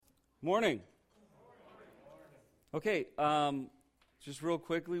Morning. Okay, just real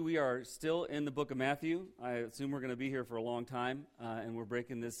quickly, we are still in the book of Matthew. I assume we're going to be here for a long time, and we're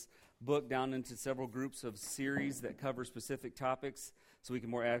breaking this book down into several groups of series that cover specific topics so we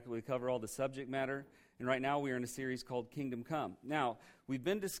can more adequately cover all the subject matter. And right now we are in a series called Kingdom Come. Now, we've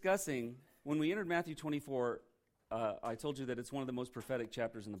been discussing, when we entered Matthew 24, I told you that it's one of the most prophetic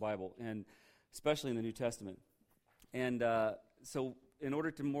chapters in the Bible, and especially in the New Testament. And so in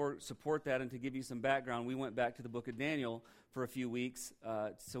order to more support that and to give you some background, we went back to the book of Daniel for a few weeks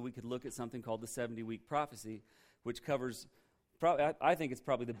so we could look at something called the 70-week prophecy, which covers, I think it's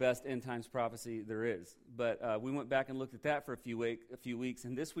probably the best end times prophecy there is. But we went back and looked at that for a few weeks,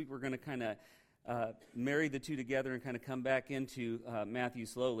 and this week we're going to kind of marry the two together and kind of come back into Matthew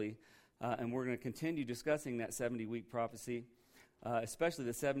slowly, and we're going to continue discussing that 70-week prophecy, especially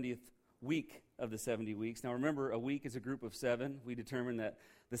the 70th week of the 70 weeks. Now remember, a week is a group of 7. We determined that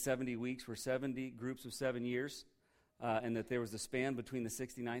the 70 weeks were 70 groups of 7 years, and that there was a span between the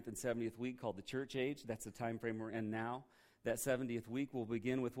 69th and 70th week called the church age. That's the time frame we're in now. That 70th week will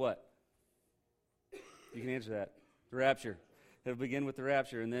begin with what? You can answer that. The rapture. It'll begin with the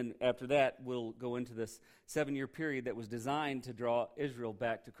rapture, and then after that, we'll go into this 7-year period that was designed to draw Israel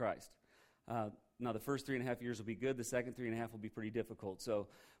back to Christ. Now, the first 3.5 years will be good. The second 3.5 will be pretty difficult. So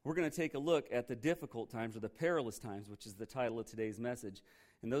we're going to take a look at the difficult times, or the perilous times, which is the title of today's message.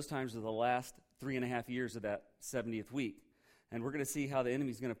 And those times are the last 3.5 years of that 70th week. And we're going to see how the enemy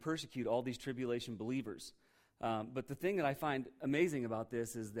is going to persecute all these tribulation believers. But the thing that I find amazing about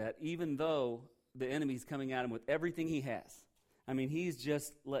this is that even though the enemy's coming at him with everything he has, I mean, he's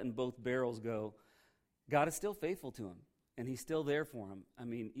just letting both barrels go, God is still faithful to him. And he's still there for him. I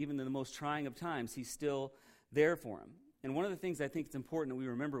mean, even in the most trying of times, he's still there for him. And one of the things I think it's important that we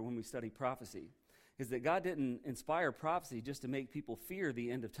remember when we study prophecy is that God didn't inspire prophecy just to make people fear the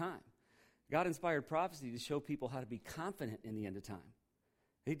end of time. God inspired prophecy to show people how to be confident in the end of time.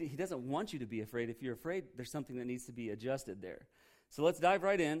 He doesn't want you to be afraid. If you're afraid, there's something that needs to be adjusted there. So let's dive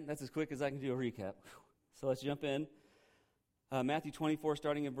right in. That's as quick as I can do a recap. So let's jump in. Matthew 24,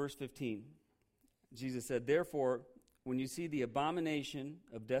 starting in verse 15. Jesus said, "Therefore, when you see the abomination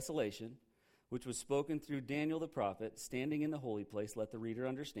of desolation, which was spoken through Daniel the prophet, standing in the holy place, let the reader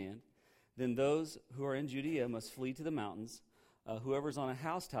understand, then those who are in Judea must flee to the mountains. Whoever's on a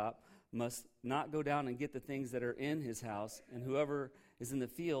housetop must not go down and get the things that are in his house, and whoever is in the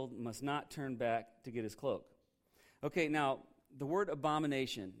field must not turn back to get his cloak." Okay, now, the word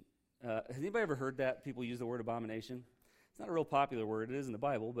abomination, has anybody ever heard that? People use the word abomination? It's not a real popular word. It is in the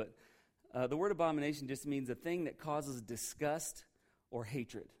Bible, but the word abomination just means a thing that causes disgust or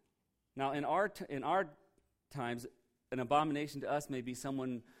hatred. Now, in our times, an abomination to us may be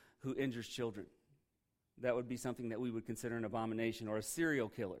someone who injures children. That would be something that we would consider an abomination. Or a serial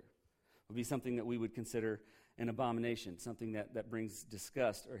killer would be something that we would consider an abomination, something that brings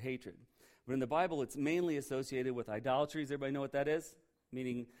disgust or hatred. But in the Bible, it's mainly associated with idolatry. Does everybody know what that is?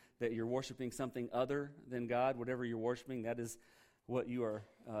 Meaning that you're worshiping something other than God. Whatever you're worshiping, that is what you are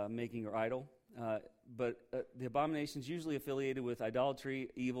making your idol. But the abomination is usually affiliated with idolatry,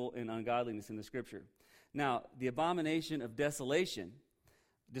 evil, and ungodliness in the Scripture. Now, the abomination of desolation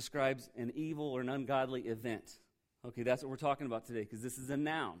describes an evil or an ungodly event. Okay, that's what we're talking about today, because this is a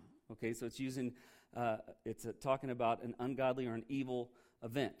noun. Okay, so it's talking about an ungodly or an evil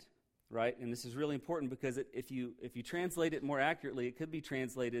event, right? And this is really important because if you translate it more accurately, it could be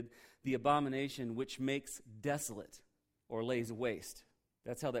translated the abomination which makes desolate or lays waste.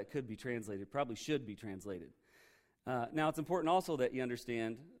 That's how that could be translated. Probably should be translated. Now, it's important also that you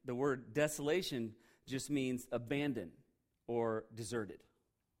understand the word desolation just means abandoned or deserted.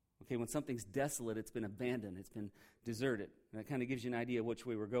 Okay, when something's desolate, it's been abandoned, it's been deserted. And that kind of gives you an idea of which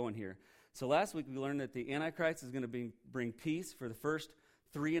way we're going here. So last week we learned that the Antichrist is going to bring peace for the first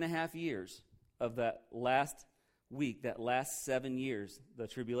 3.5 years of that last week, that last 7 years. The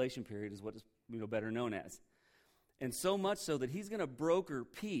tribulation period is what is better known as. And so much so that he's going to broker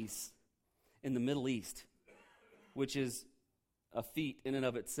peace in the Middle East, which is a feat in and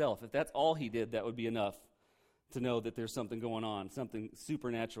of itself. If that's all he did, that would be enough to know that there's something going on, something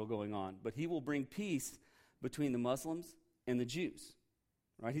supernatural going on. But he will bring peace between the Muslims and the Jews.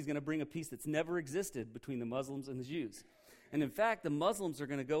 Right? He's going to bring a peace that's never existed between the Muslims and the Jews. And in fact, the Muslims are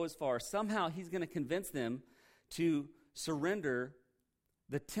going to go as far. Somehow he's going to convince them to surrender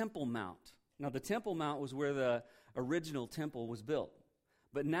the Temple Mount. Now, the Temple Mount was where the original temple was built.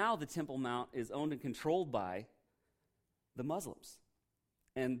 But now the Temple Mount is owned and controlled by the Muslims.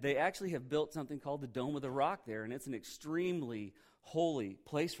 And they actually have built something called the Dome of the Rock there, and it's an extremely holy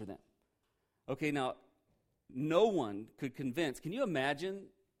place for them. Okay, now, no one could convince. Can you imagine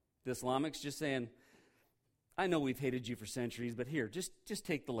The Islamics just saying, I know we've hated you for centuries, but here, just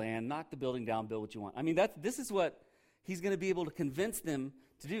take the land, knock the building down, build what you want. I mean, this is what he's going to be able to convince them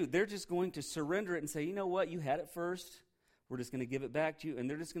to do. They're just going to surrender it and say, you know what, you had it first. We're just going to give it back to you. And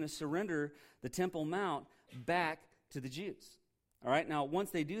they're just going to surrender the Temple Mount back to the Jews. All right, now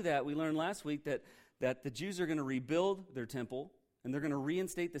once they do that, we learned last week that the Jews are going to rebuild their temple, and they're going to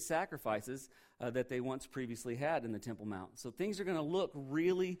reinstate the sacrifices that they once previously had in the Temple Mount. So things are going to look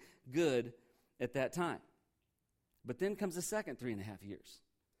really good at that time. But then comes the second 3.5 years.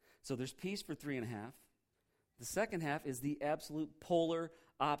 So there's peace for 3.5. The second half is the absolute polar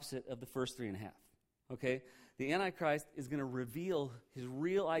opposite of the first 3.5. Okay? The Antichrist is going to reveal his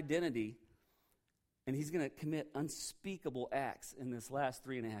real identity, and he's going to commit unspeakable acts in this last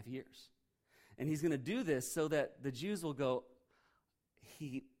 3.5 years. And he's going to do this so that the Jews will go,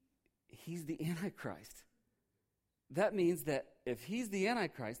 he's the Antichrist. That means that if he's the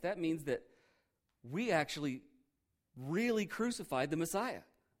Antichrist, that means that we actually really crucified the Messiah.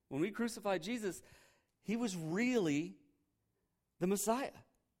 When we crucified Jesus, he was really the Messiah.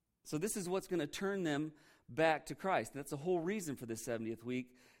 So this is what's going to turn them back to Christ. That's the whole reason for this 70th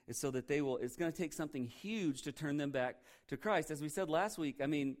week, is so that it's going to take something huge to turn them back to Christ. As we said last week, I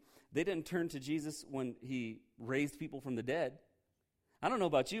mean, they didn't turn to Jesus when he raised people from the dead. I don't know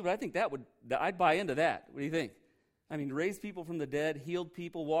about you, but I think I'd buy into that. What do you think? I mean, raised people from the dead, healed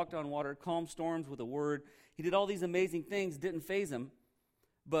people, walked on water, calmed storms with a word. He did all these amazing things, didn't faze them.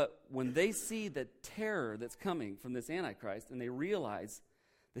 But when they see the terror that's coming from this Antichrist and they realize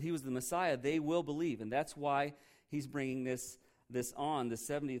that he was the Messiah, they will believe. And that's why he's bringing this on, the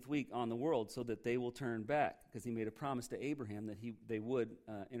 70th week on the world, so that they will turn back, because he made a promise to Abraham that they would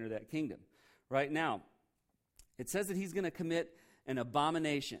enter that kingdom. Right now, it says that he's going to commit an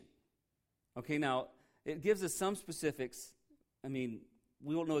abomination. Okay, now, it gives us some specifics. I mean,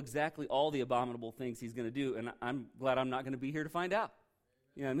 we won't know exactly all the abominable things he's going to do, and I'm glad I'm not going to be here to find out.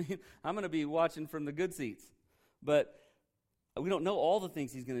 You know what I mean? I'm going to be watching from the good seats. But we don't know all the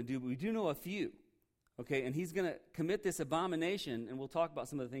things he's going to do, but we do know a few. Okay, and he's going to commit this abomination, and we'll talk about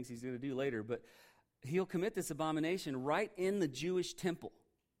some of the things he's going to do later, but he'll commit this abomination right in the Jewish temple.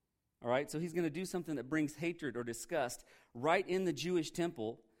 All right, so he's going to do something that brings hatred or disgust right in the Jewish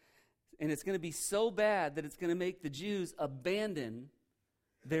temple, and it's going to be so bad that it's going to make the Jews abandon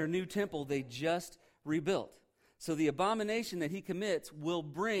their new temple they just rebuilt. So the abomination that he commits will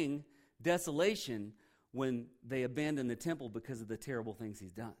bring desolation when they abandon the temple because of the terrible things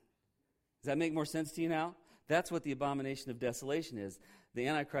he's done. Does that make more sense to you now? That's what the abomination of desolation is. The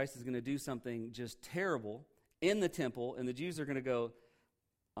Antichrist is going to do something just terrible in the temple, and the Jews are going to go,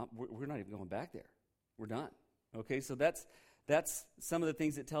 we're not even going back there. We're done. Okay, so that's some of the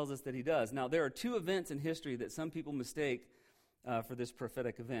things it tells us that he does. Now, there are two events in history that some people mistake for this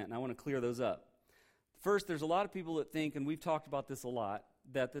prophetic event, and I want to clear those up. First, there's a lot of people that think, and we've talked about this a lot,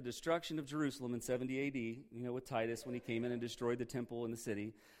 that the destruction of Jerusalem in 70 A.D., with Titus when he came in and destroyed the temple and the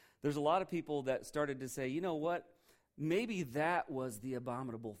city, there's a lot of people that started to say, you know what, maybe that was the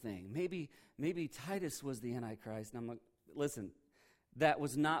abominable thing. Maybe Titus was the Antichrist. And I'm like, listen, that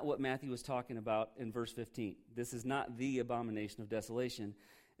was not what Matthew was talking about in verse 15. This is not the abomination of desolation.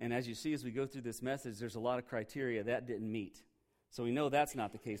 And as you see, as we go through this message, there's a lot of criteria that didn't meet. So we know that's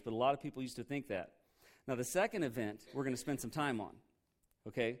not the case, but a lot of people used to think that. Now, the second event we're going to spend some time on,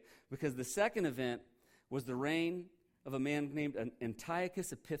 okay? Because the second event was the reign of a man named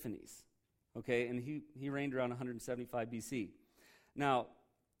Antiochus Epiphanes, okay? And he reigned around 175 BC. Now,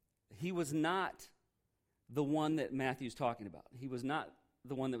 he was not the one that Matthew's talking about. He was not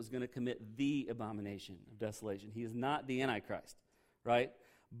the one that was going to commit the abomination of desolation. He is not the Antichrist, right?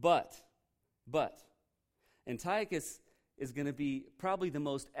 But Antiochus is going to be probably the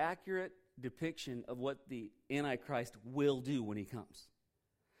most accurate depiction of what the Antichrist will do when he comes.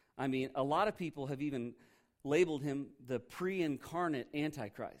 I mean, a lot of people have even labeled him the pre-incarnate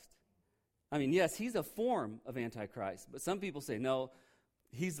Antichrist. I mean, yes, he's a form of Antichrist, but some people say, no,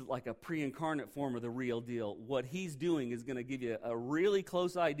 he's like a pre-incarnate form of the real deal. What he's doing is going to give you a really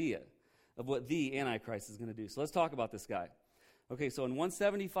close idea of what the Antichrist is going to do. So let's talk about this guy. Okay, so in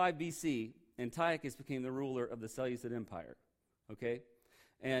 175 BC, Antiochus became the ruler of the Seleucid Empire. Okay?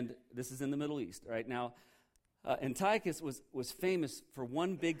 And this is in the Middle East. Right now, Antiochus was famous for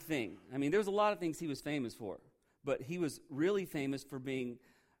one big thing. I mean, there's a lot of things he was famous for, but he was really famous for being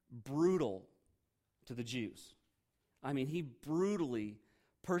brutal to the Jews. I mean, he brutally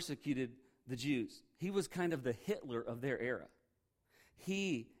persecuted the Jews. He was kind of the Hitler of their era.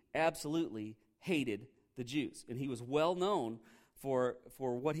 He absolutely hated the Jews, and he was well known for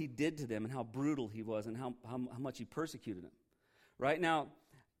what he did to them and how brutal he was and how much he persecuted them. Right now,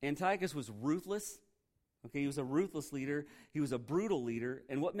 Antiochus was ruthless. Okay, he was a ruthless leader. He was a brutal leader.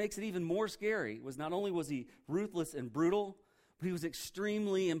 And what makes it even more scary was not only was he ruthless and brutal, but he was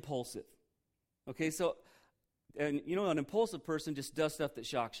extremely impulsive. Okay, so, and you know, an impulsive person just does stuff that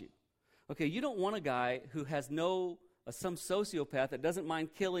shocks you. Okay, you don't want a guy who has some sociopath that doesn't mind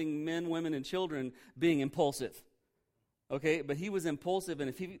killing men, women, and children being impulsive. Okay, but he was impulsive,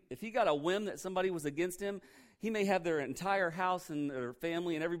 and if he got a whim that somebody was against him, he may have their entire house and their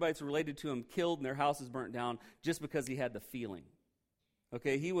family and everybody that's related to him killed and their houses burnt down just because he had the feeling.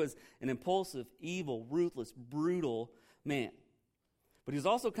 Okay, he was an impulsive, evil, ruthless, brutal man. But he was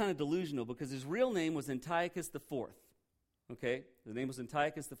also kind of delusional because his real name was Antiochus IV. Okay, the name was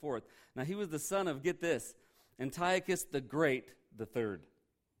Antiochus IV. Now he was the son of, get this, Antiochus the Great III.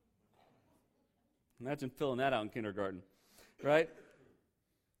 Imagine filling that out in kindergarten, right?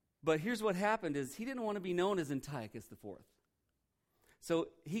 But here's what happened is he didn't want to be known as Antiochus IV. So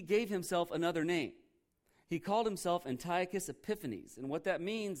he gave himself another name. He called himself Antiochus Epiphanes. And what that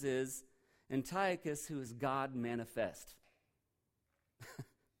means is Antiochus who is God manifest.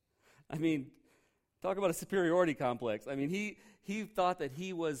 I mean, talk about a superiority complex. I mean, he thought that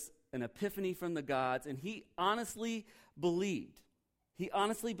he was an epiphany from the gods, and he honestly believed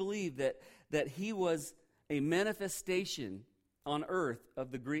that he was a manifestation on earth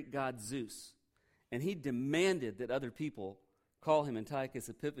of the Greek god Zeus. And he demanded that other people call him Antiochus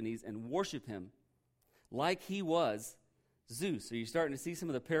Epiphanes and worship him like he was Zeus. Are you starting to see some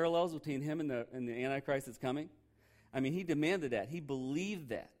of the parallels between him and the Antichrist that's coming? I mean, he demanded that. He believed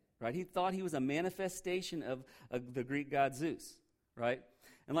that, right? He thought he was a manifestation of the Greek god Zeus, right?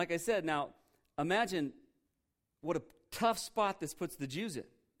 And like I said, now, imagine what a tough spot this puts the Jews in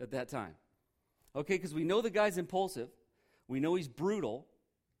at that time. Okay, because we know the guy's impulsive. We know he's brutal.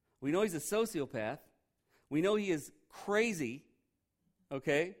 We know he's a sociopath. We know he is crazy,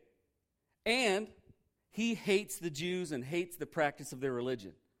 okay? And he hates the Jews and hates the practice of their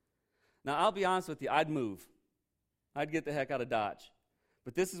religion. Now, I'll be honest with you, I'd move. I'd get the heck out of Dodge.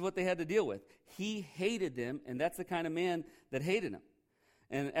 But this is what they had to deal with. He hated them, and that's the kind of man that hated him.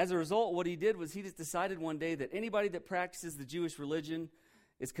 And as a result, what he did was he just decided one day that anybody that practices the Jewish religion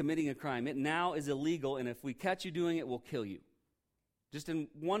is committing a crime. It now is illegal, and if we catch you doing it, we'll kill you. Just in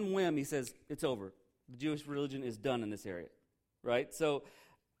one whim, he says, it's over. The Jewish religion is done in this area, right? So,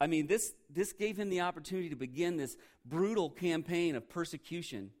 I mean, this gave him the opportunity to begin this brutal campaign of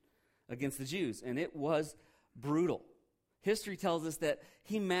persecution against the Jews, and it was brutal. History tells us that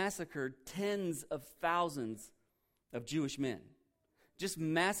he massacred tens of thousands of Jewish men. Just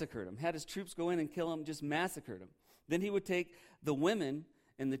massacred them. Had his troops go in and kill them, just massacred them. Then he would take the women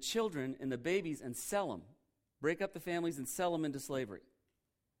and the children and the babies and sell them. Break up the families and sell them into slavery.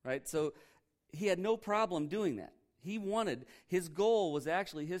 Right? So he had no problem doing that. His goal was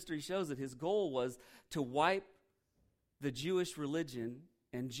actually, history shows that his goal was to wipe the Jewish religion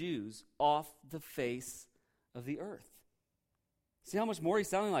and Jews off the face of the earth. See how much more he's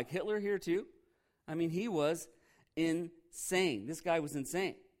sounding like Hitler here too? I mean, he was insane. This guy was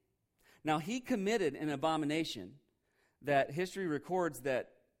insane. Now, he committed an abomination that history records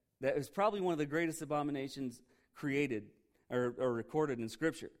that is probably one of the greatest abominations created or recorded in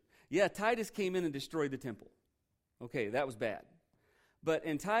Scripture. Yeah, Titus came in and destroyed the temple. Okay, that was bad. But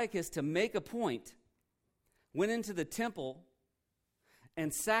Antiochus, to make a point, went into the temple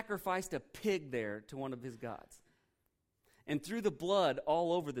and sacrificed a pig there to one of his gods and threw the blood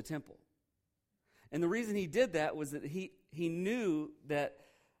all over the temple. And the reason he did that was that he knew that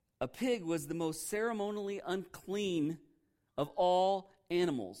a pig was the most ceremonially unclean of all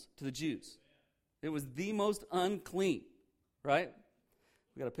animals to the Jews. It was the most unclean, right?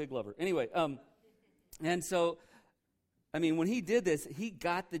 We got a pig lover. Anyway, and so, I mean, when he did this, he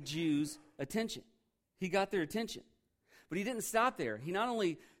got the Jews' attention. He got their attention. But he didn't stop there. He not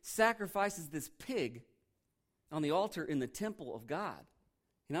only sacrifices this pig on the altar in the temple of God,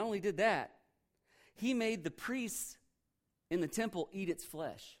 he not only did that, he made the priests in the temple eat its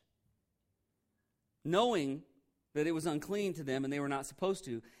flesh. Knowing that it was unclean to them and they were not supposed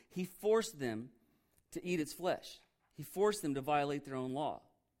to, he forced them to eat its flesh. He forced them to violate their own law.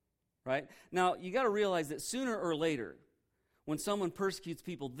 Right? Now, you got to realize that sooner or later, when someone persecutes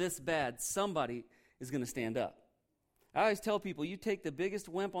people this bad, somebody is going to stand up. I always tell people, you take the biggest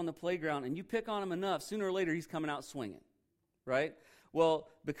wimp on the playground and you pick on him enough, sooner or later he's coming out swinging. Right? Well,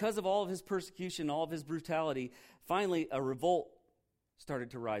 because of all of his persecution, all of his brutality, finally a revolt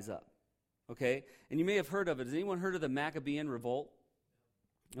started to rise up. Okay? And you may have heard of it. Has anyone heard of the Maccabean revolt?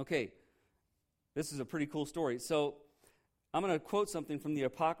 Okay. This is a pretty cool story. So I'm going to quote something from the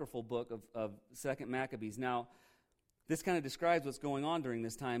apocryphal book of 2nd Maccabees. Now, This kind of describes what's going on during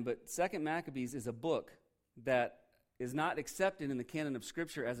this time, but 2nd Maccabees is a book that is not accepted in the canon of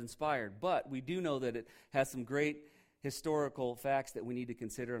Scripture as inspired, but we do know that it has some great historical facts that we need to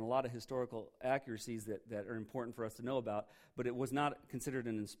consider and a lot of historical accuracies that are important for us to know about, but it was not considered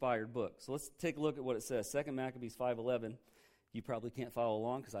an inspired book. So let's take a look at what it says. 2nd Maccabees 5:11. You probably can't follow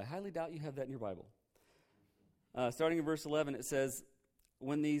along because I highly doubt you have that in your Bible. Starting in verse 11, it says,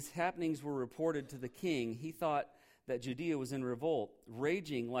 "When these happenings were reported to the king, he thought that Judea was in revolt,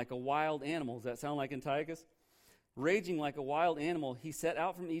 raging like a wild animal." Does that sound like Antiochus? "Raging like a wild animal, he set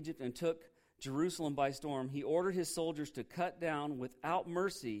out from Egypt and took Jerusalem by storm. He ordered his soldiers to cut down without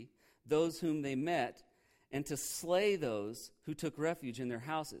mercy those whom they met and to slay those who took refuge in their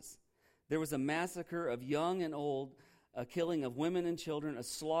houses. There was a massacre of young and old, a killing of women and children, a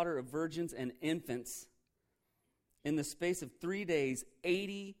slaughter of virgins and infants. In the space of 3 days,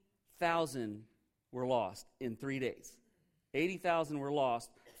 80,000 were lost in 3 days. 80,000 were lost,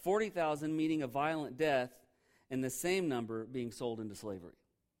 40,000 meeting a violent death, and the same number being sold into slavery."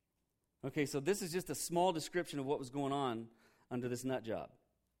 Okay, so this is just a small description of what was going on under this nut job,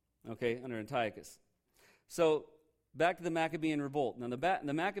 okay, under Antiochus. So back to the Maccabean revolt. Now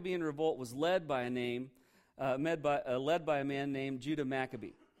the Maccabean revolt was led by a man named Judah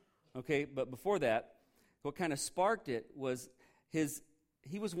Maccabee. Okay, but before that, what kind of sparked it was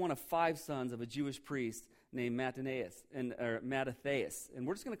he was one of 5 sons of a Jewish priest named Mattathias, and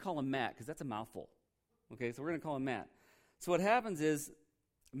we're just going to call him Matt because that's a mouthful. Okay, so we're going to call him Matt. So what happens is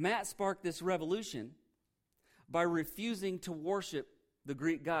Matt sparked this revolution by refusing to worship the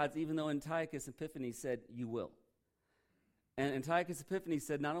Greek gods, even though Antiochus Epiphanes said, "You will." And Antiochus Epiphanes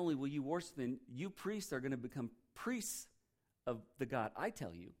said, "Not only will you worship them, you priests are going to become priests of the God I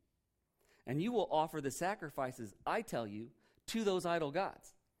tell you, and you will offer the sacrifices I tell you to those idol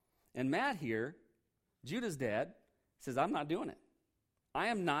gods." And Matt here, Judah's dad, says, "I'm not doing it. I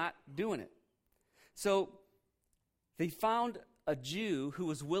am not doing it." So they found a Jew who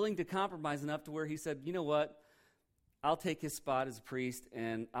was willing to compromise enough to where he said, "You know what? I'll take his spot as a priest,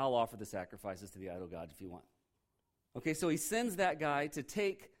 and I'll offer the sacrifices to the idol gods if you want." Okay, so he sends that guy to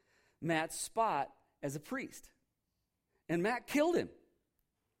take Matt's spot as a priest. And Matt killed him.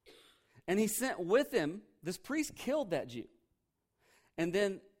 And he sent with him, this priest killed that Jew. And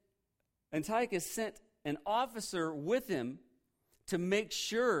then Antiochus sent an officer with him to make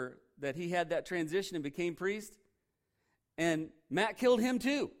sure that he had that transition and became priest. And Matt killed him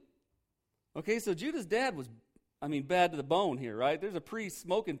too. Okay, so Judah's dad was, bad to the bone here, right? There's a priest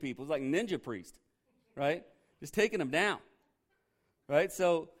smoking people. It's like ninja priest, right? Just taking them down, right?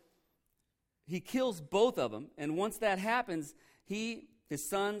 So he kills both of them. And once that happens, his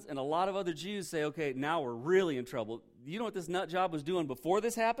sons, and a lot of other Jews say, "Okay, now we're really in trouble. You know what this nut job was doing before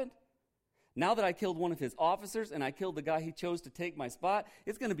this happened? Now that I killed one of his officers and I killed the guy he chose to take my spot,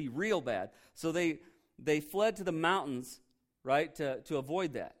 it's going to be real bad." So they fled to the mountains, right, to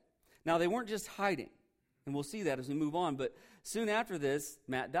avoid that. Now, they weren't just hiding, and we'll see that as we move on, but soon after this,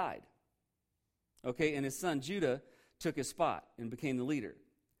 Matt died. Okay, and his son Judah took his spot and became the leader.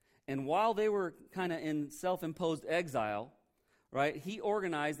 And while they were kind of in self-imposed exile, right, he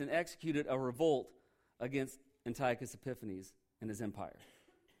organized and executed a revolt against Antiochus Epiphanes and his empire.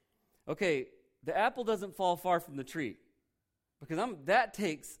 Okay, the apple doesn't fall far from the tree, because that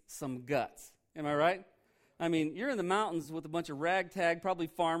takes some guts. Am I right? You're in the mountains with a bunch of ragtag, probably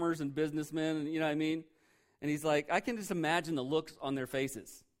farmers and businessmen, and you know what I mean? And he's like, I can just imagine the looks on their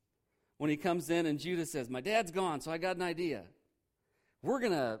faces when he comes in and Judah says, "My dad's gone, so I got an idea. We're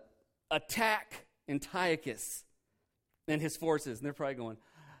going to attack Antiochus and his forces." And they're probably going,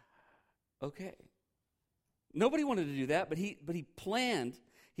 "Okay." Nobody wanted to do that, but he planned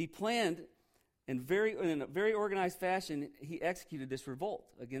in a very organized fashion. He executed this revolt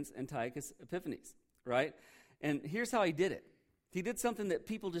against Antiochus Epiphanes, right? And here's how he did it. He did something that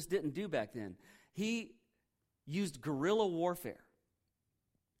people just didn't do back then. He used guerrilla warfare.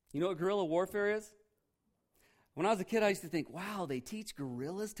 You know what guerrilla warfare is? When I was a kid, I used to think, wow, they teach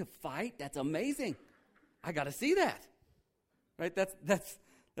guerrillas to fight? That's amazing. I got to see that. Right?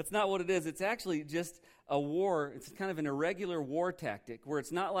 That's not what it is. It's actually just a war. It's kind of an irregular war tactic where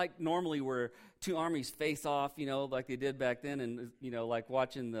it's not like normally where two armies face off, like they did back then, and, like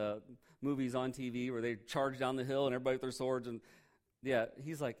watching the movies on TV where they charge down the hill and everybody with their swords. And yeah,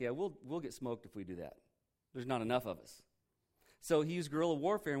 he's like, yeah, we'll get smoked if we do that. There's not enough of us. So he used guerrilla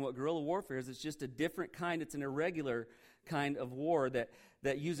warfare, and what guerrilla warfare is, it's just a different kind. It's an irregular kind of war that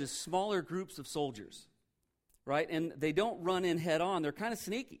uses smaller groups of soldiers, right? And they don't run in head on. They're kind of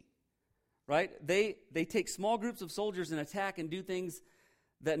sneaky, right? They take small groups of soldiers and attack and do things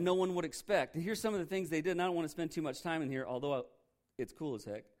that no one would expect. And here's some of the things they did, and I don't want to spend too much time in here, although it's cool as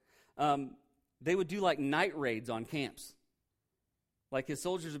heck. They would do like night raids on camps. Like his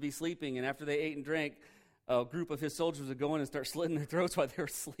soldiers would be sleeping, and after they ate and drank, a group of his soldiers would go in and start slitting their throats while they were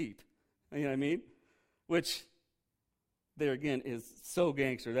asleep. You know what I mean? Which, there again, is so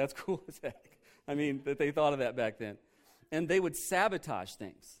gangster. That's cool as heck. I mean, that they thought of that back then. And they would sabotage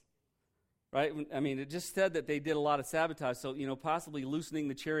things. Right? I mean, it just said that they did a lot of sabotage, so, possibly loosening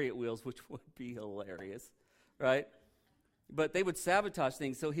the chariot wheels, which would be hilarious, right? But they would sabotage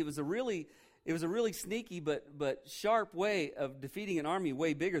things, so it was a really sneaky but sharp way of defeating an army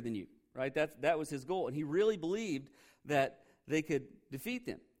way bigger than you, right? That was his goal, and he really believed that they could defeat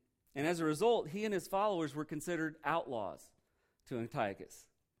them. And as a result, he and his followers were considered outlaws to Antiochus.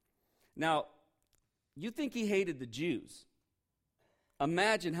 Now, you think he hated the Jews.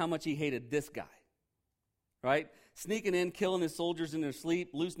 Imagine how much he hated this guy, right? Sneaking in, killing his soldiers in their sleep,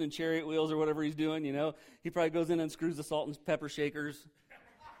 loosening chariot wheels or whatever he's doing, He probably goes in and screws the salt and pepper shakers.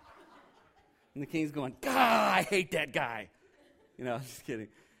 And the king's going, God, I hate that guy. Just kidding.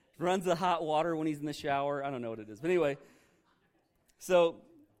 Runs the hot water when he's in the shower. I don't know what it is. But anyway, so,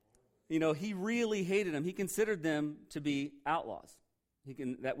 he really hated them. He considered them to be outlaws.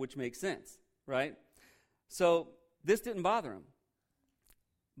 That which makes sense, right? So this didn't bother him.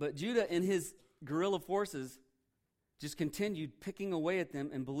 But Judah and his guerrilla forces just continued picking away at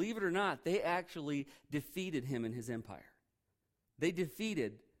them, and believe it or not, they actually defeated him and his empire. They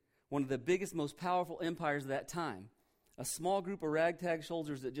defeated one of the biggest, most powerful empires of that time, a small group of ragtag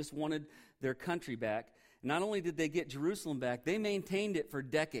soldiers that just wanted their country back. Not only did they get Jerusalem back, they maintained it for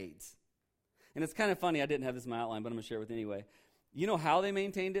decades. And it's kind of funny, I didn't have this in my outline, but I'm going to share it with you anyway. You know how they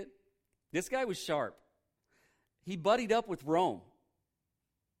maintained it? This guy was sharp. He buddied up with Rome.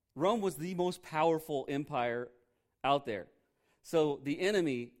 Rome was the most powerful empire out there. So the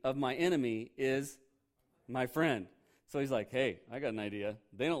enemy of my enemy is my friend. So he's like, hey, I got an idea.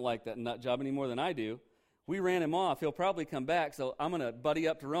 They don't like that nut job any more than I do. We ran him off. He'll probably come back, so I'm going to buddy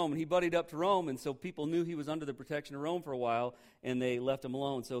up to Rome. And he buddied up to Rome, and so people knew he was under the protection of Rome for a while, and they left him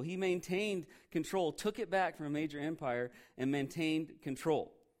alone. So he maintained control, took it back from a major empire, and maintained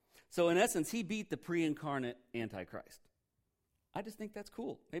control. So in essence, he beat the pre-incarnate Antichrist. I just think that's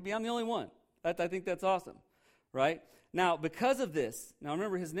cool. Maybe I'm the only one. I think that's awesome, right? Now, because of this, now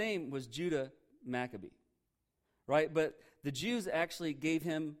remember his name was Judah Maccabee, right? But the Jews actually gave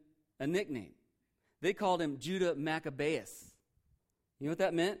him a nickname. They called him Judah Maccabeus. You know what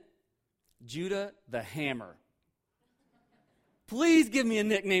that meant? Judah the Hammer. Please give me a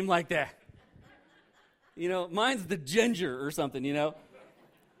nickname like that. Mine's the Ginger or something,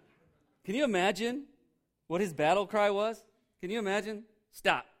 Can you imagine what his battle cry was? Can you imagine?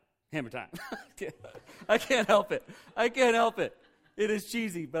 Stop. Hammer time. I can't help it. It is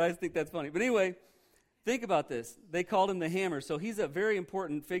cheesy, but I just think that's funny. But anyway, think about this. They called him the Hammer, so he's a very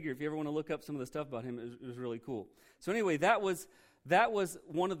important figure. If you ever want to look up some of the stuff about him, it was really cool. So anyway, that was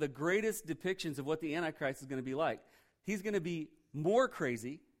one of the greatest depictions of what the Antichrist is going to be like. He's going to be more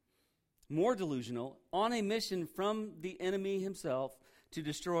crazy, more delusional, on a mission from the enemy himself to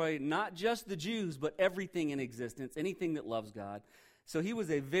destroy not just the Jews, but everything in existence, anything that loves God. So he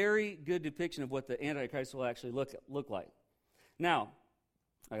was a very good depiction of what the Antichrist will actually look like. Now,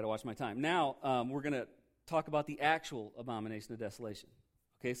 I got to watch my time. Now, we're going to talk about the actual abomination of desolation.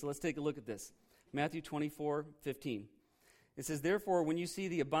 Okay, so let's take a look at this. Matthew 24:15. It says, "Therefore, when you see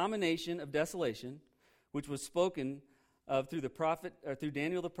the abomination of desolation, which was spoken of through the prophet, or through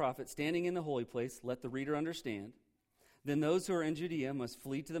Daniel the prophet, standing in the holy place, let the reader understand. Then those who are in Judea must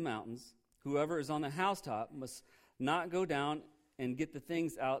flee to the mountains. Whoever is on the housetop must not go down and get the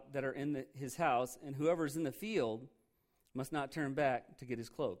things out that are in his house, and whoever is in the field must not turn back to get his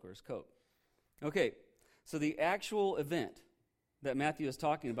cloak or his coat." Okay, so the actual event that Matthew is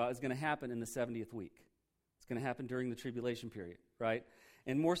talking about is going to happen in the 70th week. It's going to happen during the tribulation period, right?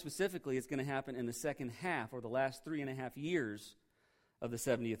 And more specifically, it's going to happen in the second half, or the last 3.5 years of the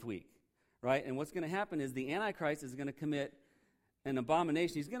 70th week. Right? And what's going to happen is the Antichrist is going to commit an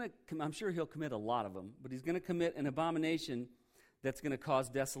abomination. I'm sure he'll commit a lot of them, but he's going to commit an abomination that's going to cause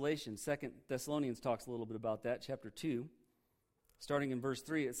desolation. 2 Thessalonians talks a little bit about that, chapter 2. Starting in verse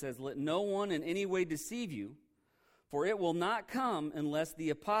 3, it says, "Let no one in any way deceive you, for it will not come unless the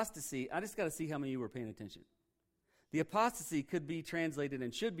apostasy," I just got to see how many of you were paying attention. The apostasy could be translated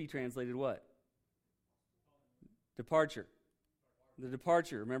and should be translated what? Departure. The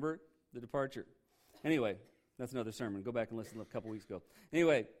departure, remember? The departure. Anyway, that's another sermon. Go back and listen to a couple weeks ago.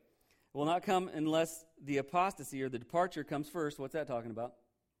 Anyway, will not come unless the apostasy or the departure comes first. What's that talking about?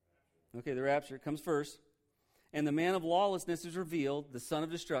 Okay, the rapture comes first. And the man of lawlessness is revealed, the son of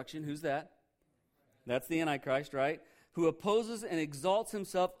destruction. Who's that? That's the Antichrist, right? Who opposes and exalts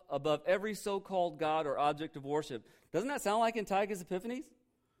himself above every so-called God or object of worship. Doesn't that sound like Antiochus Epiphanes?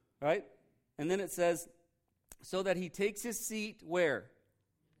 Right? And then it says, so that he takes his seat where?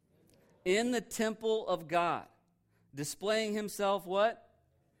 In the temple of God. Displaying himself what?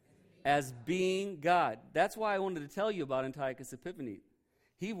 As being God. That's why I wanted to tell you about Antiochus Epiphanes.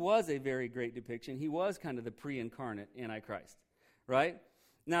 He was a very great depiction. He was kind of the pre-incarnate Antichrist, right?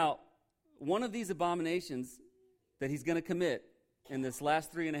 Now, one of these abominations that he's going to commit in this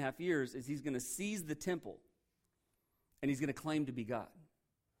last 3.5 years is he's going to seize the temple and he's going to claim to be God.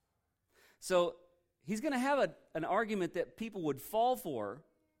 So he's going to have an argument that people would fall for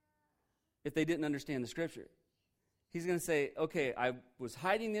if they didn't understand the Scripture. He's going to say, okay, I was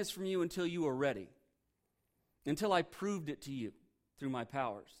hiding this from you until you were ready, until I proved it to you through my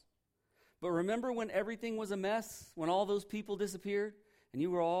powers. But remember when everything was a mess, when all those people disappeared and you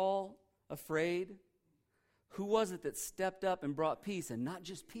were all afraid? Who was it that stepped up and brought peace? And not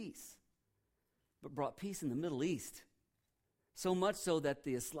just peace, but brought peace in the Middle East. So much so that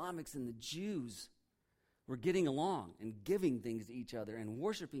the Islamics and the Jews were getting along and giving things to each other and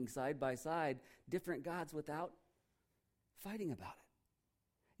worshiping side by side different gods without fighting about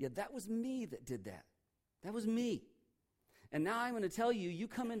it. Yeah, that was me that did that. That was me. And now I'm going to tell you, you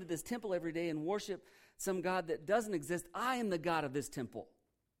come into this temple every day and worship some God that doesn't exist. I am the God of this temple.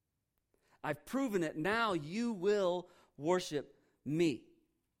 I've proven it. Now you will worship me.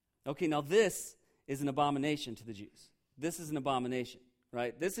 Okay, now this is an abomination to the Jews. This is an abomination,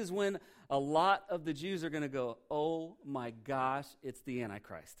 right? This is when a lot of the Jews are going to go, oh my gosh, it's the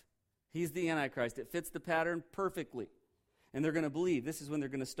Antichrist. He's the Antichrist. It fits the pattern perfectly. And they're going to believe. This is when they're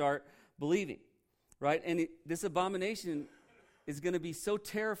going to start believing, right? And this abomination is going to be so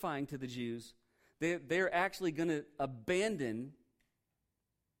terrifying to the Jews, they're actually going to abandon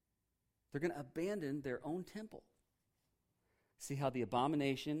their own temple. See how the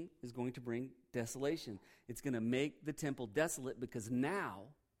abomination is going to bring desolation. It's going to make the temple desolate because now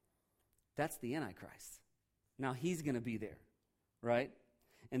that's the Antichrist. Now he's going to be there, right?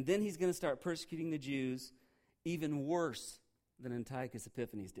 And then he's going to start persecuting the Jews even worse than Antiochus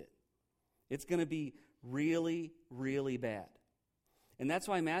Epiphanes did. It's going to be really, really bad. And that's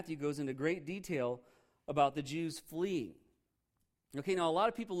why Matthew goes into great detail about the Jews fleeing. Okay, now a lot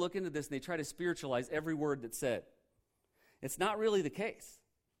of people look into this and they try to spiritualize every word that's said. It's not really the case.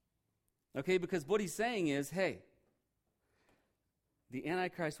 Okay, because what he's saying is, hey, the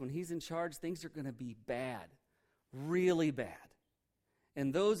Antichrist, when he's in charge, things are going to be bad, really bad.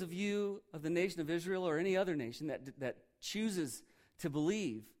 And those of you of the nation of Israel or any other nation that chooses to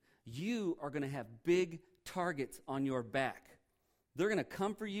believe, you are going to have big targets on your back. They're going to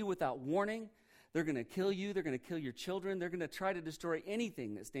come for you without warning. They're going to kill you. They're going to kill your children. They're going to try to destroy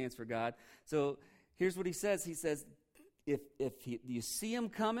anything that stands for God. So here's what he says. He says, if you see them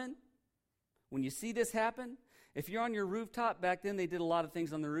coming, when you see this happen, if you're on your rooftop, back then they did a lot of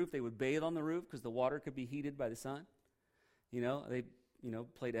things on the roof. They would bathe on the roof because the water could be heated by the sun. They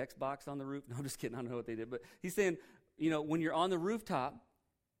played Xbox on the roof. No, I'm just kidding. I don't know what they did. But he's saying, when you're on the rooftop,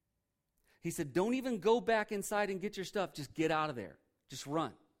 he said, don't even go back inside and get your stuff. Just get out of there. Just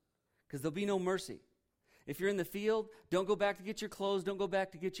run. Because there'll be no mercy. If you're in the field, don't go back to get your clothes. Don't go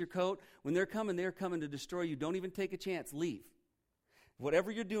back to get your coat. When they're coming to destroy you. Don't even take a chance. Leave.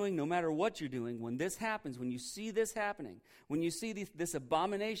 Whatever you're doing, no matter what you're doing, when this happens, when you see this happening, when you see this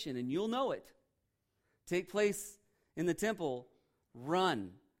abomination, and you'll know it, take place in the temple,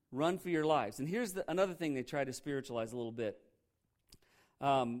 run. Run for your lives. And here's another thing they try to spiritualize a little bit.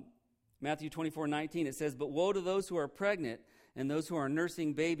 Matthew 24:19, it says, but woe to those who are pregnant and those who are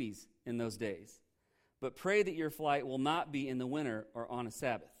nursing babies in those days. But pray that your flight will not be in the winter or on a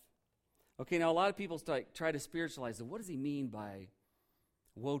Sabbath. Okay, now a lot of people try to spiritualize it. What does he mean by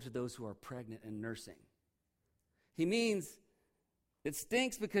woe to those who are pregnant and nursing? He means it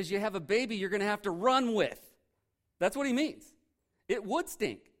stinks because you have a baby you're going to have to run with. That's what he means. It would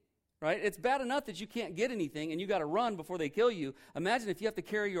stink, right? It's bad enough that you can't get anything and you got to run before they kill you. Imagine if you have to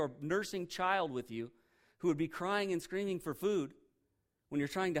carry your nursing child with you who would be crying and screaming for food when you're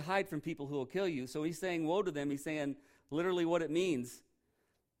trying to hide from people who will kill you. So he's saying woe to them. He's saying literally what it means.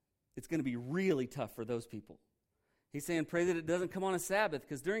 It's going to be really tough for those people. He's saying pray that it doesn't come on a Sabbath,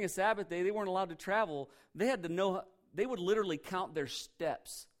 because during a Sabbath day, they weren't allowed to travel. They had to know, they would literally count their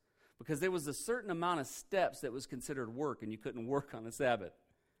steps, because there was a certain amount of steps that was considered work, and you couldn't work on a Sabbath.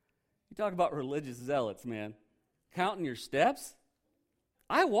 You talk about religious zealots, man. Counting your steps?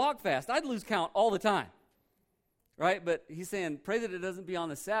 I walk fast. I'd lose count all the time. Right? But he's saying, pray that it doesn't be on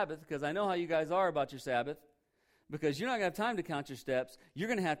the Sabbath, because I know how you guys are about your Sabbath. because you're not going to have time to count your steps. You're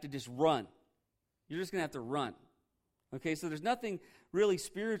going to have to just run. You're just going to have to run. Okay, so there's nothing really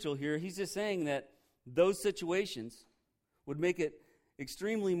spiritual here. He's just saying that those situations would make it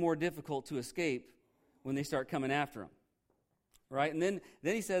extremely more difficult to escape when they start coming after him. Right? And then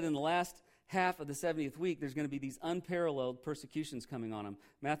he said in the last half of the 70th week, there's going to be these unparalleled persecutions coming on him.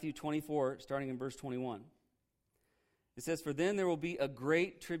 Matthew 24, starting in verse 21. It says, "For then there will be a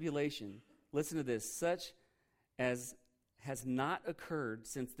great tribulation." Listen to this. "Such as has not occurred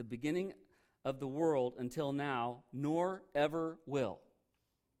since the beginning of the world until now, nor ever will."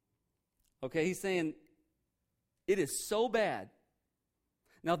 Okay, he's saying it is so bad.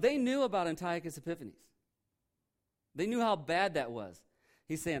 Now, they knew about Antiochus Epiphanes. They knew how bad that was.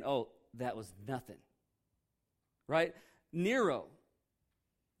 He's saying, oh, that was nothing. Right? Nero,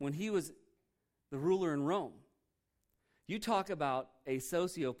 when he was the ruler in Rome, you talk about a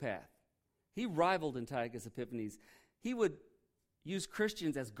sociopath. He rivaled Antiochus Epiphanes. He would use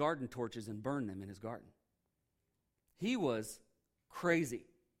Christians as garden torches and burn them in his garden. He was crazy.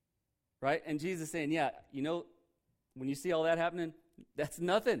 Right? And Jesus is saying, yeah, you know, when you see all that happening, that's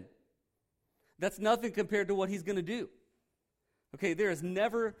nothing. That's nothing compared to what he's going to do. Okay, there has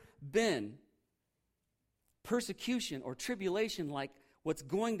never been persecution or tribulation like what's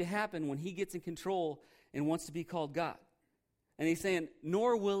going to happen when he gets in control and wants to be called God. And he's saying,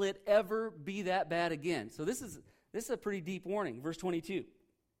 nor will it ever be that bad again. So this is a pretty deep warning. Verse 22.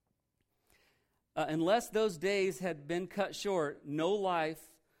 "Unless those days had been cut short, no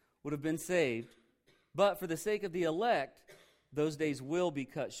life would have been saved. But for the sake of the elect, those days will be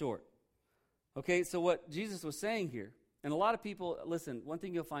cut short." Okay, so what Jesus was saying here, and a lot of people, listen, one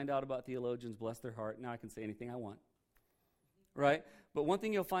thing you'll find out about theologians, bless their heart, now I can say anything I want, right? But one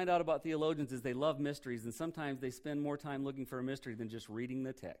thing you'll find out about theologians is they love mysteries, and sometimes they spend more time looking for a mystery than just reading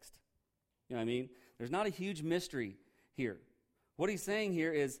the text. You know what I mean? There's not a huge mystery here. What he's saying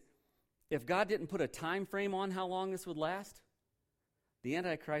here is, if God didn't put a time frame on how long this would last, the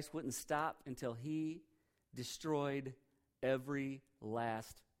Antichrist wouldn't stop until he destroyed every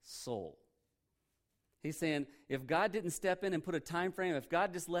last soul. He's saying, if God didn't step in and put a time frame, if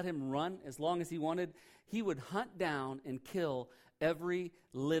God just let him run as long as he wanted, he would hunt down and kill every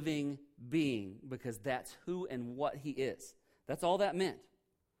living being, because that's who and what he is. That's all that meant,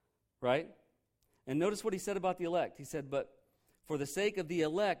 right? And notice what he said about the elect. He said, but for the sake of the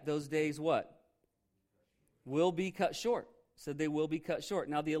elect, those days what? Will be cut short. He said they will be cut short.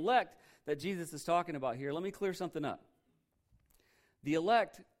 Now the elect that Jesus is talking about here, let me clear something up. The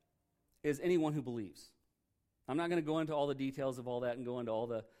elect is anyone who believes. I'm not going to go into all the details of all that and go into all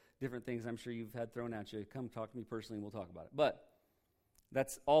the different things I'm sure you've had thrown at you. Come talk to me personally and we'll talk about it. But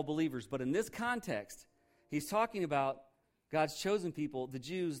that's all believers. But in this context, he's talking about God's chosen people, the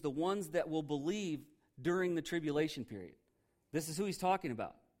Jews, the ones that will believe during the tribulation period. This is who he's talking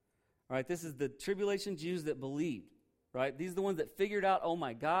about. All right, this is the tribulation Jews that believed. Right? These are the ones that figured out, oh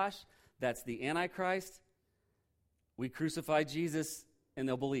my gosh, that's the Antichrist. We crucified Jesus, and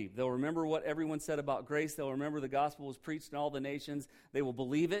they'll believe. They'll remember what everyone said about grace. They'll remember the gospel was preached in all the nations. They will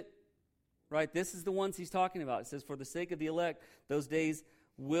believe it. Right? This is the ones he's talking about. It says, for the sake of the elect, those days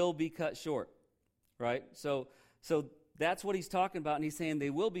will be cut short. Right? So that's what he's talking about, and he's saying they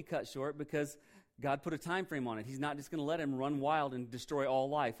will be cut short because God put a time frame on it. He's not just going to let him run wild and destroy all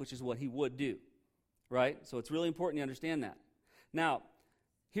life, which is what he would do. Right? So it's really important you understand that. Now,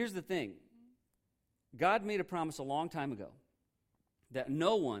 here's the thing. God made a promise a long time ago that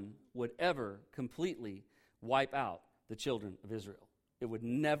no one would ever completely wipe out the children of Israel. It would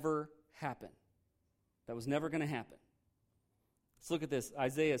never happen. That was never going to happen. Let's look at this.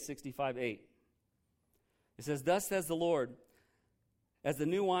 Isaiah 65:8. It says, thus says the Lord, as the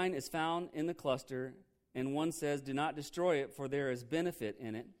new wine is found in the cluster, and one says, do not destroy it, for there is benefit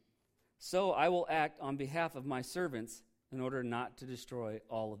in it, so I will act on behalf of my servants in order not to destroy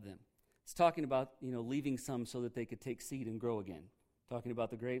all of them. It's talking about, leaving some so that they could take seed and grow again. Talking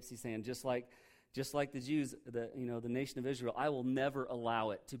about the grapes, he's saying, just like the Jews, the nation of Israel, I will never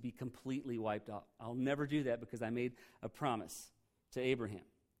allow it to be completely wiped out. I'll never do that because I made a promise to Abraham.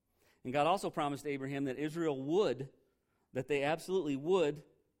 And God also promised Abraham that that they absolutely would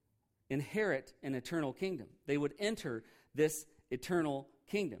inherit an eternal kingdom. They would enter this eternal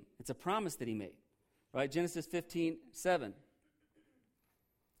kingdom. It's a promise that he made. Right? Genesis 15:7.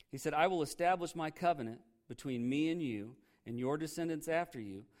 He said, I will establish my covenant between me and you and your descendants after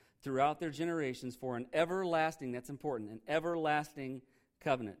you throughout their generations for an everlasting, that's important, an everlasting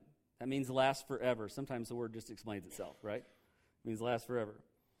covenant. That means last forever. Sometimes the word just explains itself, right? It means last forever.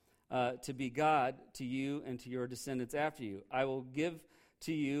 To be God to you and to your descendants after you. I will give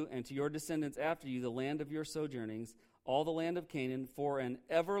to you and to your descendants after you the land of your sojournings, all the land of Canaan, for an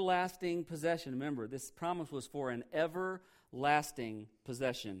everlasting possession. Remember, this promise was for an everlasting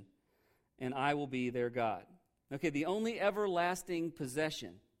possession, and I will be their God. Okay, the only everlasting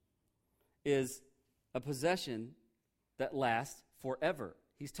possession is a possession that lasts forever.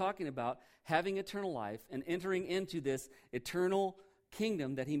 He's talking about having eternal life and entering into this eternal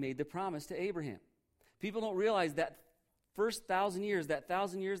kingdom that he made the promise to Abraham. People don't realize that first 1,000 years, that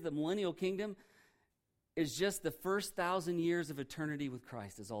 1,000 years, the millennial kingdom, is just the first 1,000 years of eternity with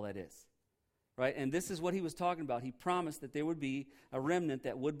Christ is all that is. Right? And this is what he was talking about. He promised that there would be a remnant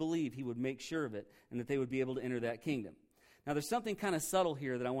that would believe. He would make sure of it, and that they would be able to enter that kingdom. Now, there's something kind of subtle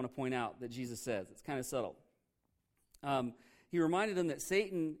here that I want to point out that Jesus says. It's kind of subtle. He reminded them that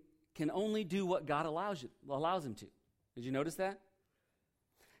Satan can only do what God allows him to. Did you notice that?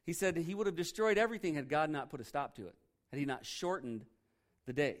 He said that he would have destroyed everything had God not put a stop to it, had he not shortened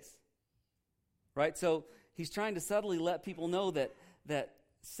the days. Right? So he's trying to subtly let people know that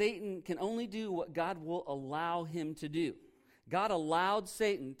Satan can only do what God will allow him to do. God allowed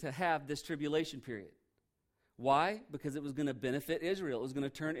Satan to have this tribulation period. Why? Because it was going to benefit Israel. It was going to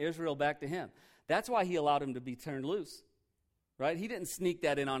turn Israel back to him. That's why he allowed him to be turned loose. Right? He didn't sneak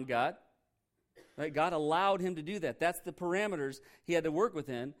that in on God. Right? God allowed him to do that. That's the parameters he had to work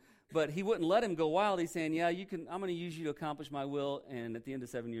within. But he wouldn't let him go wild. He's saying, yeah, I'm going to use you to accomplish my will, and at the end of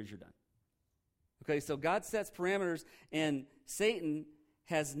 7 years, you're done. Okay, so God sets parameters, and Satan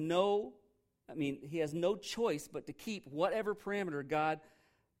has no choice but to keep whatever parameter God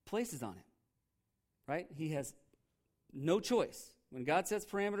places on him. Right? He has no choice. When God sets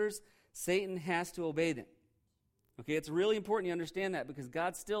parameters, Satan has to obey them. Okay, it's really important you understand that, because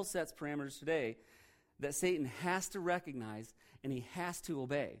God still sets parameters today that Satan has to recognize and he has to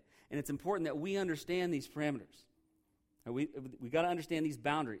obey. And it's important that we understand these parameters. We got to understand these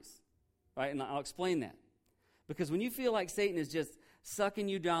boundaries. Right? And I'll explain that. Because when you feel like Satan is just sucking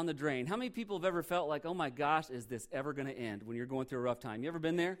you down the drain, how many people have ever felt like, oh my gosh, is this ever going to end when you're going through a rough time? You ever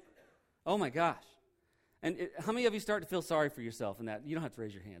been there? Oh my gosh. And how many of you start to feel sorry for yourself in that? You don't have to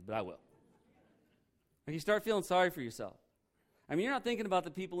raise your hand, but I will. Like you start feeling sorry for yourself. I mean, you're not thinking about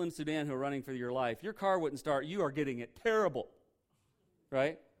the people in Sudan who are running for your life. Your car wouldn't start. You are getting it terrible.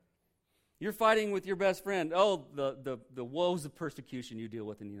 Right? You're fighting with your best friend. Oh, the woes of persecution you deal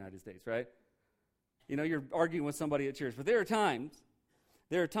with in the United States, right? You know, you're arguing with somebody at church. But there are times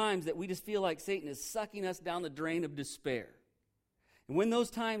that we just feel like Satan is sucking us down the drain of despair. And when those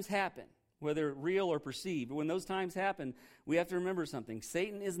times happen, whether real or perceived, but when those times happen, we have to remember something.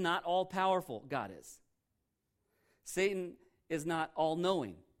 Satan is not all-powerful. God is. Satan is not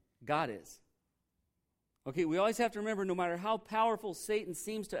all-knowing. God is. Okay, we always have to remember, no matter how powerful Satan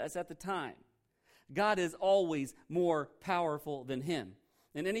seems to us at the time, God is always more powerful than him.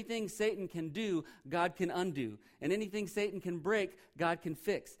 And anything Satan can do, God can undo. And anything Satan can break, God can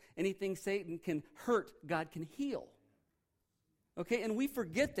fix. Anything Satan can hurt, God can heal. Okay, and we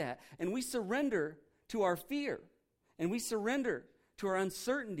forget that, and we surrender to our fear, and we surrender to our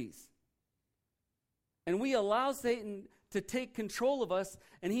uncertainties. And we allow Satan to take control of us,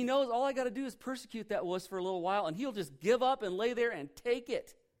 and he knows all I got to do is persecute that wuss for a little while, and he'll just give up and lay there and take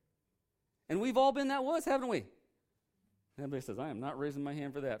it. And we've all been that wuss, haven't we? Everybody says, I am not raising my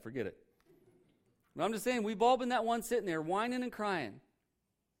hand for that. Forget it. But I'm just saying, we've all been that one sitting there whining and crying.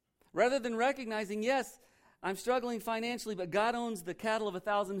 Rather than recognizing, yes, I'm struggling financially, but God owns the cattle of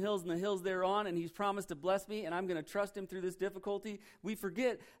 1,000 hills and the hills thereon, and he's promised to bless me, and I'm going to trust him through this difficulty. We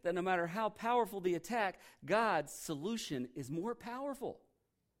forget that no matter how powerful the attack, God's solution is more powerful.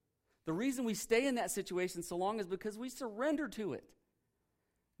 The reason we stay in that situation so long is because we surrender to it.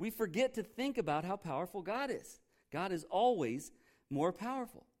 We forget to think about how powerful God is. God is always more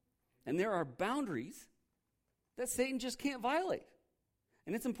powerful. And there are boundaries that Satan just can't violate.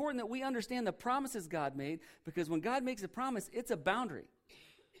 And it's important that we understand the promises God made, because when God makes a promise, it's a boundary.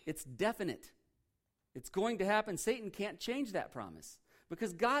 It's definite. It's going to happen. Satan can't change that promise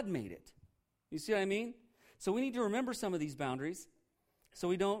because God made it. You see what I mean? So we need to remember some of these boundaries so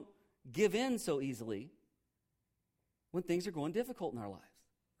we don't give in so easily when things are going difficult in our lives,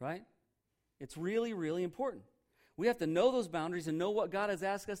 right? It's really, really important. We have to know those boundaries and know what God has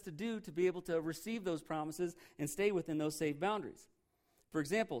asked us to do to be able to receive those promises and stay within those safe boundaries. For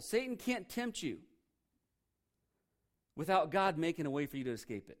example, Satan can't tempt you without God making a way for you to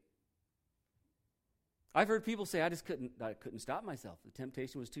escape it. I've heard people say, I couldn't stop myself. The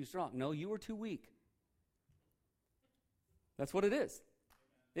temptation was too strong. No, you were too weak. That's what it is.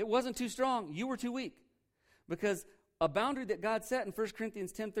 It wasn't too strong. You were too weak. Because a boundary that God set in 1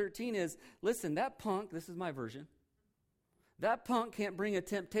 Corinthians 10:13 is, listen, that punk, this is my version, That punk can't bring a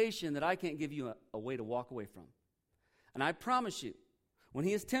temptation that I can't give you a way to walk away from. And I promise you, when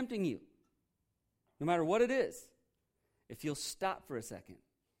he is tempting you, no matter what it is, if you'll stop for a second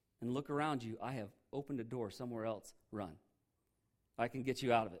and look around you, I have opened a door somewhere else. Run. I can get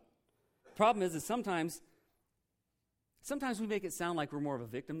you out of it. Problem is sometimes we make it sound like we're more of a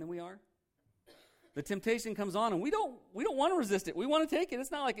victim than we are. The temptation comes on and we don't want to resist it. We want to take it.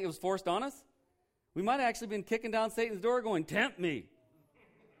 It's not like it was forced on us. We might have actually been kicking down Satan's door going, tempt me.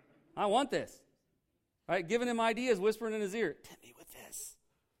 I want this. Right? Giving him ideas, whispering in his ear, tempt me with this.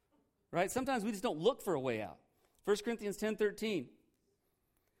 Right? Sometimes we just don't look for a way out. 1 Corinthians 10:13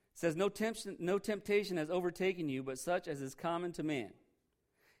 says, no temptation has overtaken you, but such as is common to man.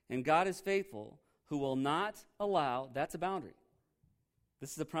 And God is faithful, who will not allow, that's a boundary.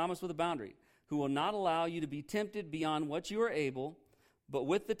 This is a promise with a boundary, who will not allow you to be tempted beyond what you are able, but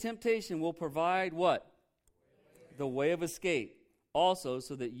with the temptation will provide what? The way of escape, also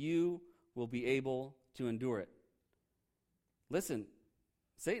so that you will be able to endure it. Listen,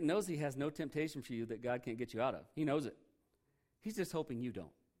 Satan knows he has no temptation for you that God can't get you out of. He knows it. He's just hoping you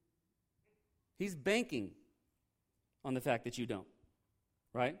don't. He's banking on the fact that you don't.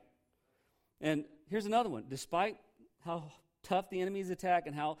 Right? And here's another one. Despite how tough the enemy's attack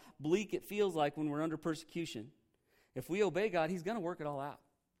and how bleak it feels like when we're under persecution, if we obey God, he's going to work it all out.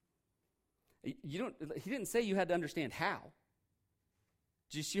 He didn't say you had to understand how.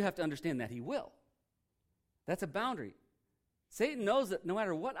 Just you have to understand that he will. That's a boundary. Satan knows that no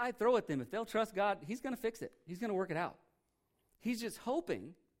matter what I throw at them, if they'll trust God, he's going to fix it. He's going to work it out. He's just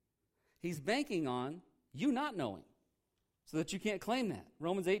hoping, he's banking on you not knowing so that you can't claim that.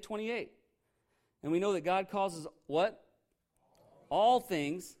 Romans 8:28. And we know that God causes what? All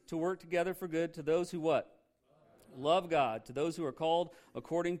things to work together for good to those who what? Love God, to those who are called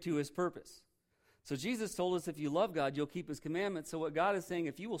according to his purpose. So Jesus told us if you love God, you'll keep his commandments. So what God is saying,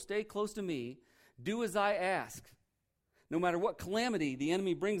 if you will stay close to me, do as I ask. No matter what calamity the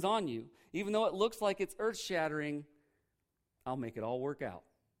enemy brings on you, even though it looks like it's earth-shattering, I'll make it all work out.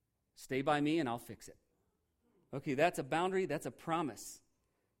 Stay by me and I'll fix it. Okay, that's a boundary, that's a promise.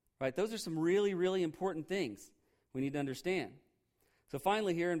 Right? Those are some really, really important things we need to understand. So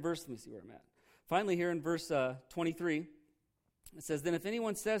finally here in verse, let me see where I'm at. Finally here in verse 23, it says, if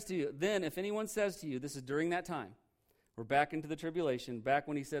anyone says to you, this is during that time, we're back into the tribulation, back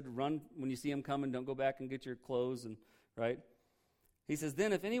when he said, run when you see him coming, don't go back and get your clothes, and right? He says,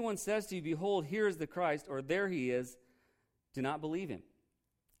 then if anyone says to you, behold, here is the Christ, or there he is, do not believe him.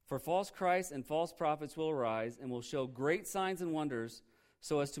 For false Christs and false prophets will arise and will show great signs and wonders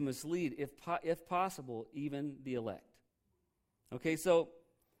so as to mislead, if possible, even the elect. Okay, so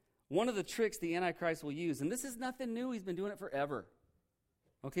one of the tricks the Antichrist will use, and this is nothing new, he's been doing it forever.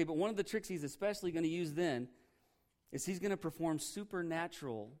 Okay, but one of the tricks he's especially going to use then is he's going to perform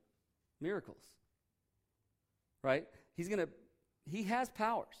supernatural miracles. Right? He has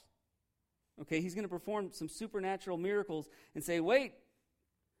powers. Okay, he's going to perform some supernatural miracles and say, wait,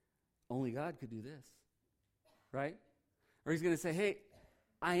 only God could do this. Right? Or he's going to say, hey,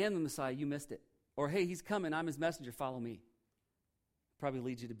 I am the Messiah, you missed it. Or hey, he's coming, I'm his messenger, follow me. Probably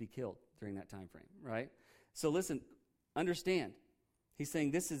leads you to be killed during that time frame, right? So listen, understand. He's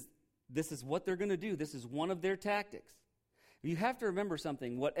saying this is what they're going to do. This is one of their tactics. You have to remember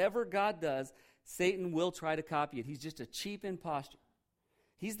something. Whatever God does, Satan will try to copy it. He's just a cheap imposter.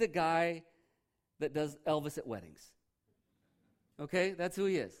 He's the guy that does Elvis at weddings. Okay? That's who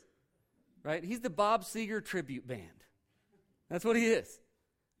he is. Right? He's the Bob Seger tribute band. That's what he is.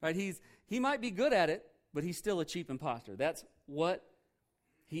 Right? He might be good at it, but he's still a cheap imposter. That's what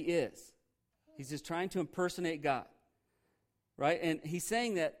he is. He's just trying to impersonate God. Right? And he's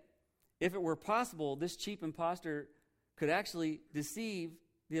saying that if it were possible, this cheap imposter could actually deceive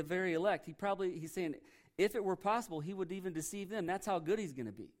the very elect. He's saying if it were possible, he would even deceive them. That's how good he's going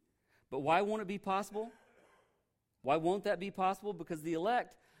to be. But why won't it be possible? Why won't that be possible? Because the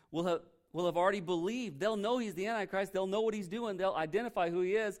elect will have already believed. They'll know he's the Antichrist. They'll know what he's doing. They'll identify who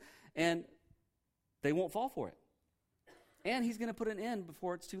he is, and they won't fall for it. And he's going to put an end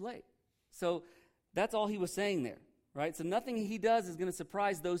before it's too late. So that's all he was saying there, right? So nothing he does is going to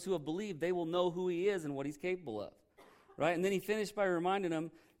surprise those who have believed. They will know who he is and what he's capable of, right? And then he finished by reminding them,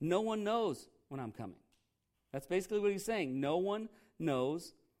 no one knows when I'm coming. That's basically what he's saying. No one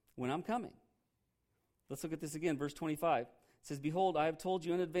knows when I'm coming. Let's look at this again, verse 25. It says, behold, I have told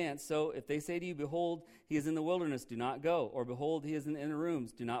you in advance, so if they say to you, behold, he is in the wilderness, do not go. Or behold, he is in the inner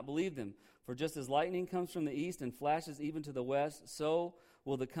rooms, do not believe them. For just as lightning comes from the east and flashes even to the west, so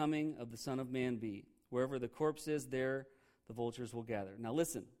will the coming of the Son of Man be. Wherever the corpse is, there the vultures will gather. Now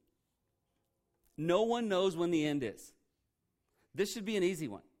listen, no one knows when the end is. This should be an easy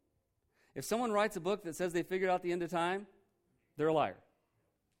one. If someone writes a book that says they figured out the end of time, they're a liar.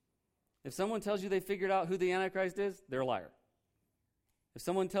 If someone tells you they figured out who the Antichrist is, they're a liar. If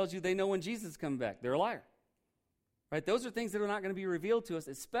someone tells you they know when Jesus is coming back, they're a liar. Right? Those are things that are not going to be revealed to us,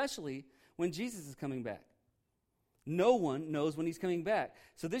 especially when Jesus is coming back. No one knows when he's coming back.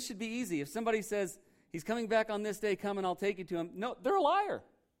 So this should be easy. If somebody says, he's coming back on this day, come and I'll take you to him. No, they're a liar.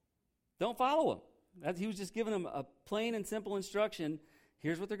 Don't follow him. He was just giving them a plain and simple instruction.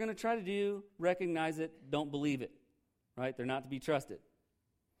 Here's what they're going to try to do. Recognize it. Don't believe it. Right? They're not to be trusted.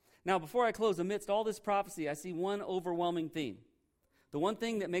 Now, before I close, amidst all this prophecy, I see one overwhelming theme. The one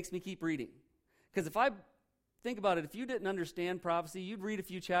thing that makes me keep reading. Because if I think about it, if you didn't understand prophecy, you'd read a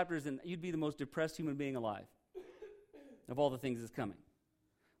few chapters and you'd be the most depressed human being alive of all the things that's coming.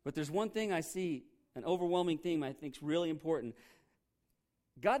 But there's one thing I see, an overwhelming theme I think is really important.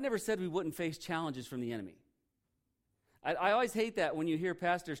 God never said we wouldn't face challenges from the enemy. I always hate that when you hear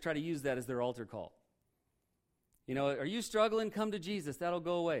pastors try to use that as their altar call. You know, are you struggling? Come to Jesus. That'll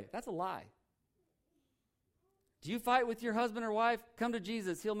go away. That's a lie. Do you fight with your husband or wife? Come to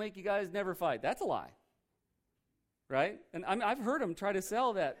Jesus. He'll make you guys never fight. That's a lie. Right? And I've heard them try to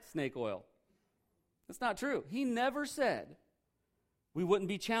sell that snake oil. That's not true. He never said we wouldn't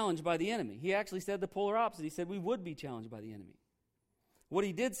be challenged by the enemy. He actually said the polar opposite. He said we would be challenged by the enemy. What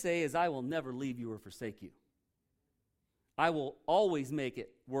he did say is, I will never leave you or forsake you. I will always make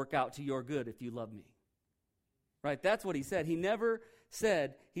it work out to your good if you love me. Right? That's what he said. He never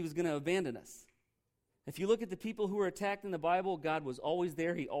said he was going to abandon us. If you look at the people who were attacked in the Bible, God was always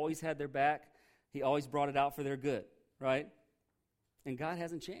there. He always had their back. He always brought it out for their good. Right? And God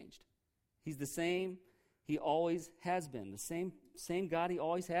hasn't changed. He's the same he always has been. The same God he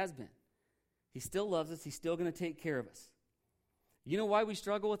always has been. He still loves us. He's still going to take care of us. You know why we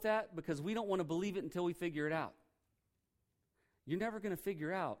struggle with that? Because we don't want to believe it until we figure it out. You're never going to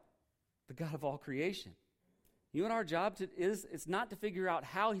figure out the God of all creation. You and our job it's not to figure out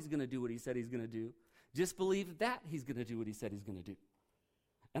how he's going to do what he said he's going to do. Just believe that he's going to do what he said he's going to do.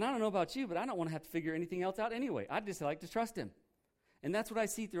 And I don't know about you, but I don't want to have to figure anything else out anyway. I'd just like to trust him. And that's what I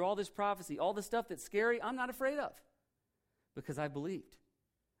see through all this prophecy. All the stuff that's scary, I'm not afraid of. Because I believed.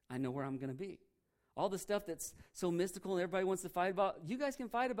 I know where I'm going to be. All the stuff that's so mystical and everybody wants to fight about, you guys can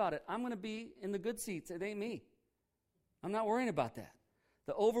fight about it. I'm going to be in the good seats. It ain't me. I'm not worrying about that.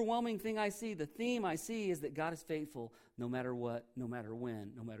 The overwhelming thing I see, the theme I see is that God is faithful no matter what, no matter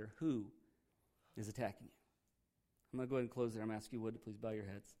when, no matter who is attacking you. I'm going to go ahead and close there. I'm asking you, would, to please bow your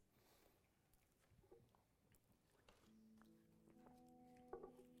heads.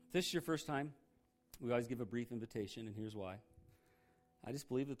 If this is your first time, we always give a brief invitation, and here's why. I just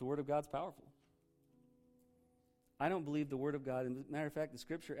believe that the Word of God's powerful. I don't believe the Word of God, and as a matter of fact, the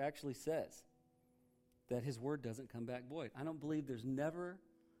Scripture actually says that his word doesn't come back void. I don't believe there's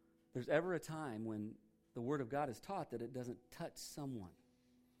ever a time when the Word of God is taught that it doesn't touch someone.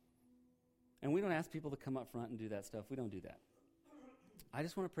 And we don't ask people to come up front and do that stuff. We don't do that. I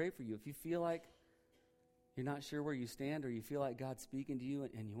just want to pray for you. If you feel like you're not sure where you stand, or you feel like God's speaking to you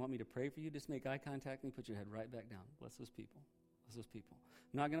and you want me to pray for you, just make eye contact with me, put your head right back down. Bless those people. Bless those people.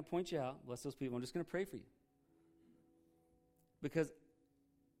 I'm not going to point you out. Bless those people. I'm just going to pray for you. Because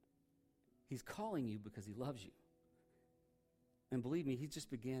he's calling you because he loves you. And believe me, he just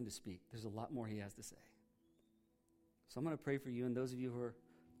began to speak. There's a lot more he has to say. So I'm going to pray for you, and those of you who are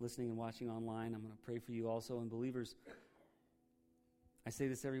listening and watching online, I'm going to pray for you also. And believers, I say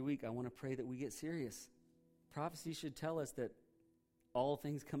this every week, I want to pray that we get serious. Prophecy should tell us that all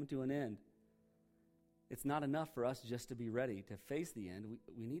things come to an end. It's not enough for us just to be ready to face the end.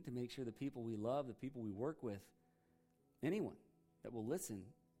 We need to make sure the people we love, the people we work with, anyone that will listen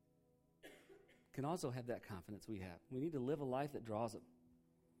can also have that confidence we have. We need to live a life that draws them.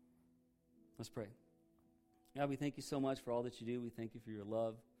 Let's pray. God, we thank you so much for all that you do. We thank you for your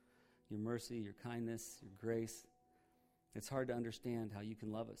love, your mercy, your kindness, your grace. It's hard to understand how you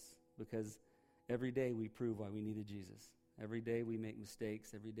can love us, because every day we prove why we needed Jesus. Every day we make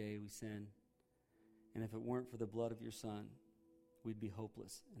mistakes. Every day we sin. And if it weren't for the blood of your Son, we'd be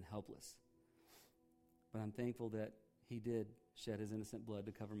hopeless and helpless. But I'm thankful that he did shed his innocent blood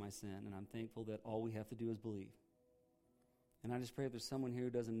to cover my sin, and I'm thankful that all we have to do is believe. And I just pray if there's someone here who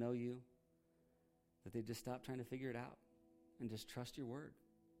doesn't know you, that they just stop trying to figure it out and just trust your word.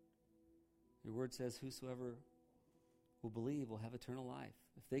 Your word says whosoever will believe will have eternal life.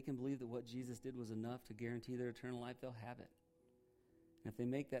 If they can believe that what Jesus did was enough to guarantee their eternal life, they'll have it. And if they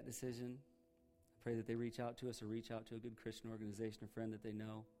make that decision, I pray that they reach out to us or reach out to a good Christian organization or friend that they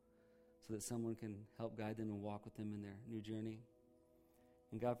know, so that someone can help guide them and walk with them in their new journey.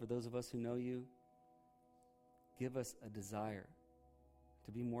 And God, for those of us who know you, give us a desire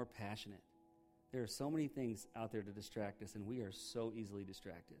to be more passionate. There are so many things out there to distract us, and we are so easily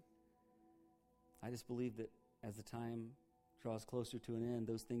distracted. I just believe that as the time draws closer to an end,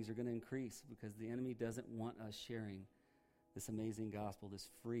 those things are going to increase because the enemy doesn't want us sharing this amazing gospel, this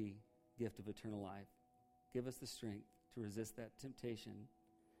free gift of eternal life. Give us the strength to resist that temptation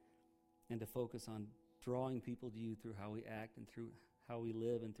and to focus on drawing people to you through how we act and through how we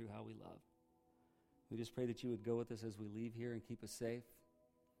live and through how we love. We just pray that you would go with us as we leave here and keep us safe.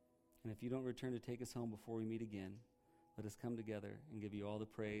 And if you don't return to take us home before we meet again, let us come together and give you all the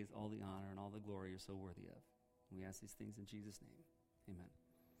praise, all the honor, and all the glory you're so worthy of. We ask these things in Jesus' name. Amen.